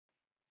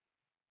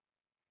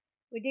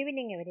Good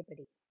evening,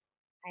 everybody.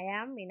 I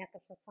am Meena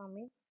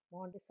Swami,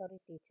 Montessori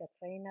teacher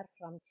trainer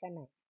from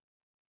Chennai.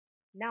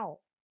 Now,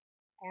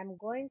 I am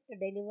going to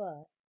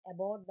deliver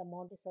about the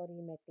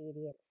Montessori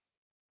materials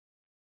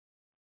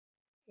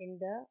in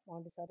the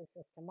Montessori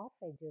system of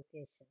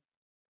education.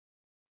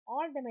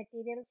 All the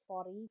materials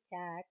for each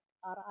act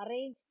are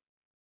arranged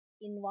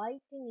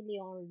invitingly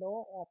on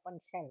low open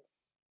shelves.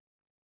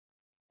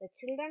 The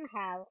children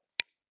have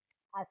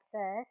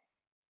access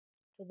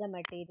to the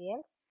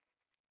materials.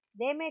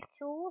 They may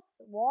choose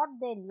what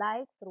they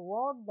like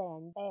throughout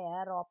the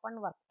entire open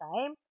work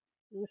time,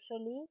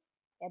 usually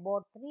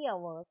about 3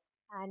 hours,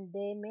 and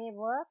they may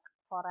work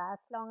for as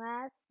long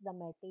as the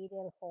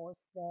material holds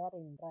their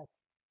interest.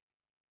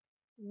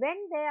 When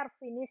they are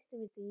finished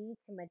with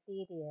each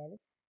material,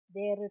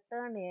 they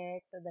return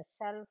it to the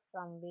shelf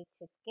from which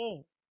it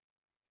came.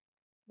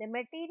 The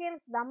materials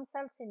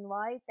themselves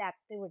invite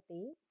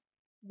activity.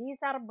 These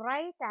are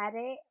bright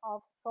array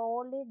of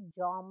solid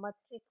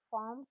geometric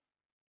forms,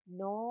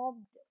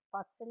 knobbed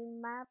puzzle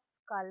maps,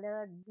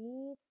 colored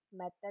beads,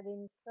 metal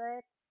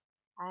inserts,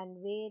 and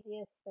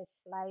various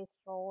specialized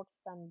rods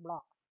and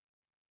blocks.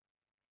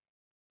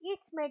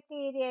 Each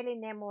material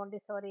in a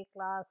Montessori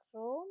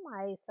classroom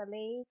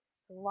isolates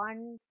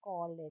one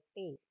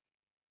quality.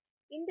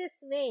 In this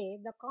way,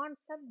 the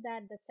concept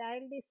that the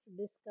child is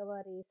to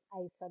discover is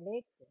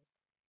isolated.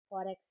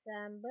 For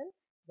example,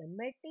 the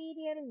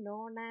material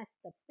known as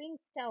the pink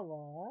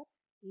tower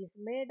is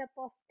made up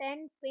of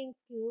 10 pink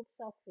cubes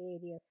of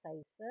various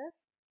sizes,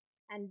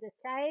 and the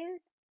child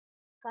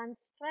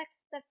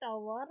constructs the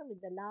tower with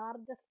the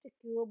largest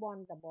cube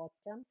on the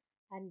bottom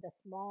and the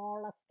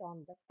smallest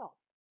on the top.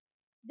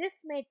 This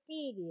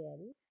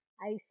material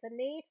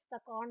isolates the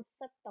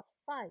concept of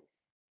size.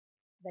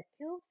 The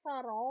cubes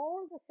are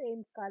all the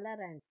same color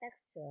and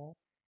texture,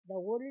 the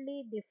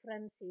only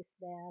difference is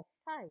their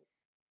size.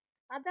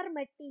 Other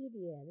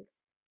materials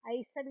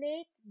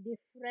isolate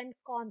different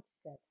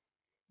concepts.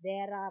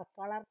 There are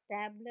color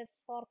tablets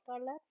for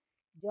color,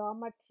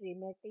 geometry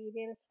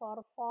materials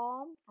for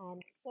form,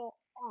 and so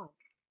on.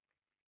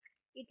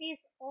 It is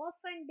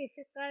often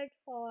difficult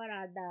for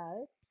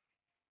adults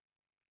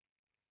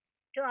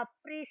to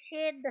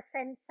appreciate the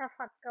sense of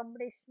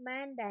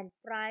accomplishment and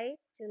pride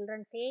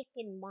children take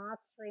in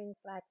mastering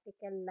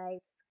practical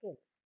life skills.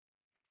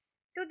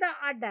 To the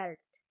adult,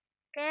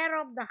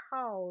 care of the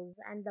house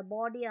and the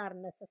body are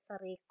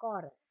necessary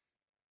chorus.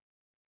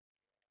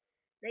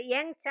 The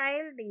young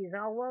child is,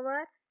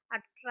 however,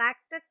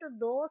 attracted to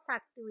those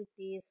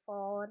activities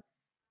for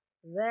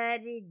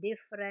very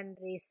different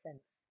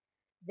reasons.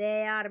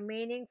 They are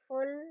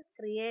meaningful,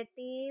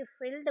 creative,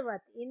 filled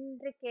with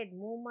intricate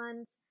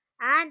movements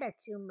and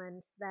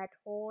achievements that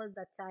hold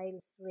the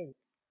child's will.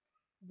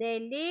 They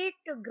lead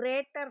to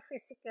greater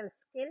physical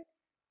skill,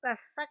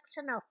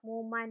 perfection of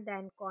movement,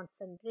 and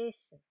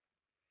concentration.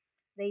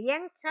 The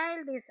young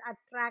child is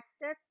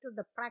attracted to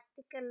the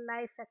practical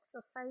life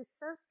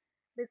exercises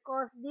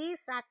because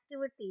these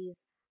activities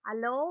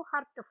allow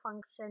her to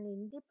function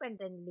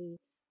independently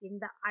in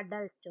the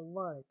adult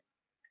world.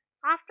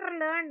 After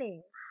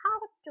learning how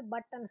to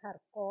button her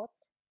coat,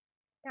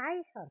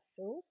 tie her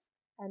shoes,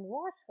 and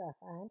wash her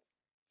hands,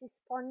 she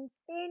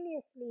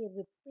spontaneously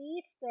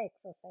repeats the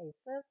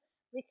exercises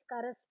which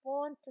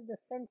correspond to the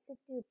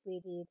sensitive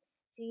period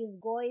she is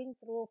going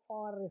through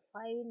for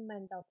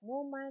refinement of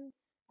movement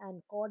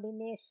and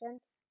coordination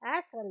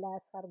as well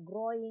as her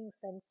growing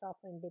sense of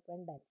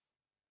independence.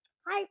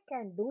 I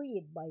can do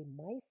it by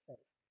myself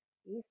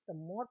is the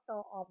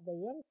motto of the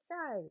young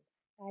child,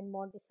 and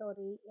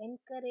Montessori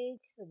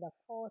encouraged the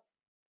first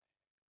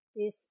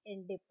this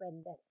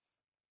independence.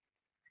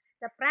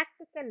 The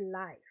practical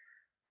life,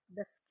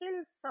 the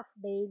skills of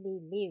daily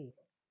living.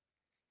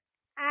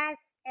 As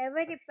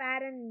every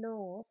parent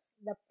knows,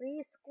 the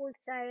preschool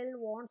child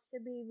wants to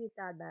be with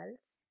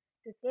adults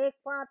to take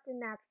part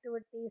in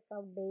activities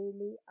of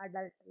daily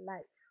adult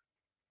life.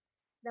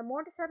 The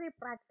Montessori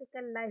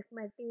practical life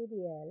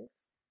materials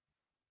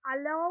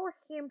allow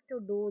him to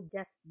do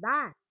just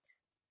that.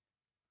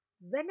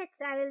 When a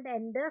child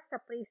enters the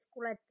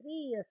preschool at 3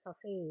 years of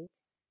age,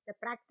 the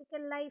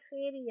practical life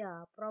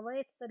area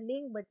provides the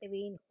link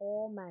between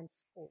home and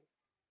school.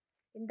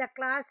 In the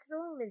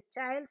classroom with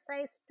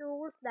child-sized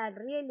tools that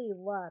really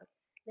work,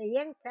 the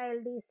young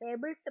child is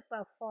able to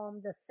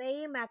perform the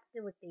same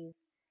activities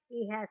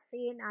he has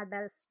seen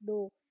adults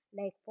do,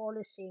 like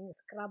polishing,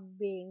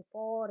 scrubbing,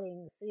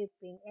 pouring,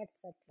 sweeping,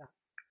 etc.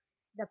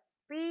 The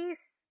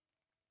pace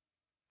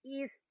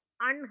is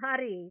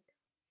unhurried.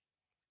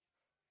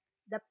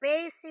 The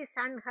pace is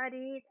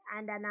unhurried,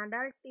 and an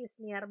adult is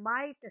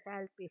nearby to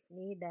help if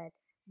needed,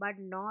 but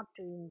not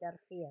to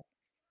interfere.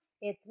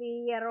 A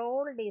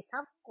 3-year-old is,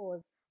 of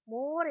course,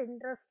 more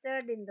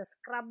interested in the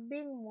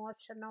scrubbing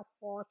motion of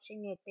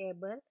washing a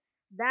table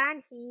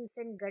than he is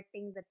in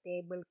getting the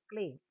table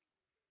clean.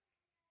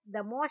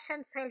 The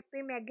motions help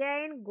him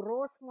again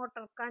gross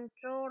motor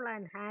control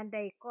and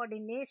hand-eye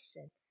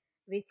coordination,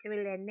 which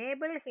will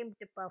enable him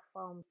to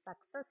perform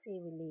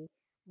successively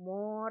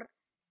more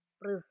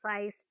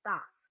precise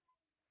tasks.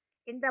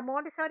 In the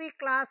Montessori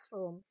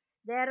classroom,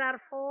 There are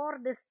four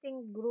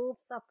distinct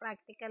groups of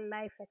practical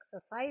life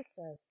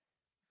exercises.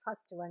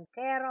 First one,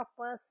 care of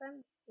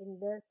person. In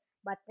this,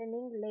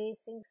 buttoning,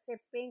 lacing,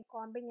 sipping,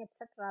 combing,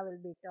 etc.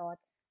 will be taught.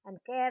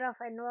 And care of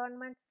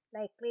environment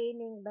like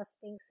cleaning,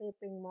 dusting,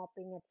 sweeping,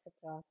 mopping,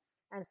 etc.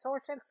 And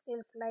social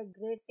skills like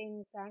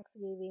greeting,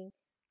 thanksgiving,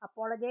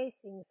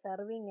 apologizing,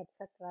 serving,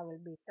 etc.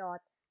 will be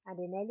taught. And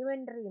in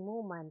elementary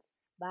movements,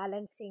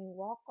 balancing,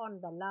 walk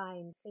on the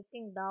line,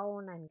 sitting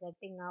down and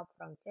getting up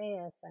from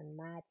chairs and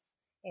mats,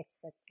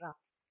 etc.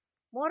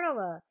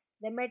 Moreover,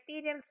 the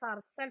materials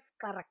are self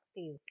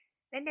corrective.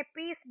 When a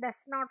piece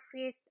does not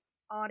fit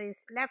or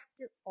is left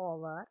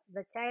over,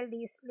 the child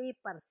easily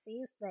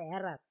perceives the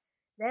error.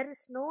 There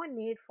is no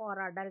need for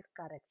adult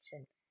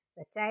correction.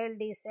 The child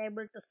is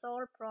able to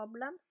solve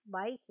problems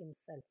by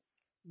himself,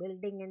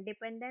 building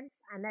independence,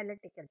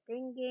 analytical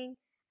thinking,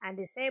 and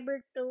is able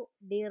to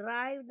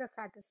derive the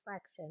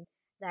satisfaction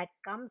that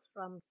comes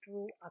from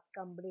true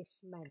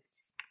accomplishment.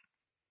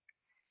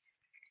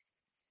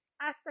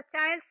 As the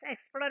child's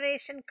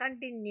exploration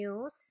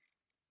continues,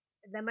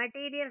 the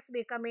materials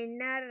become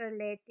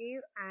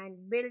interrelative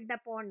and build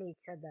upon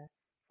each other.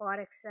 For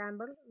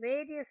example,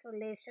 various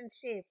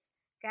relationships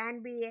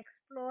can be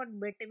explored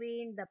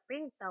between the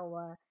pink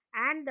tower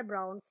and the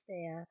brown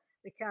stair,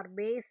 which are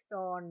based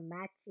on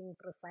matching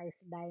precise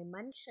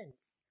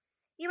dimensions.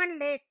 Even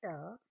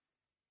later,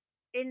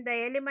 in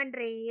the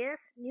elementary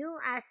years, new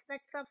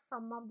aspects of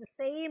some of the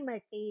same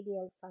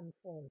materials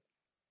unfold.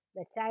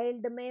 The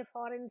child may,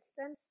 for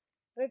instance,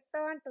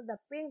 return to the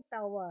pink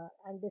tower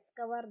and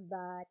discover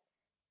that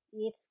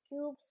its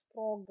cubes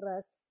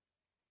progress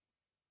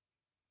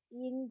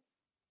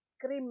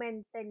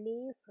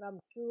incrementally from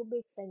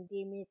cubic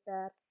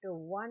centimeter to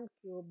 1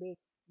 cubic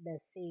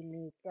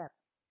decimeter.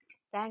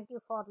 Thank you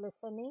for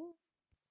listening.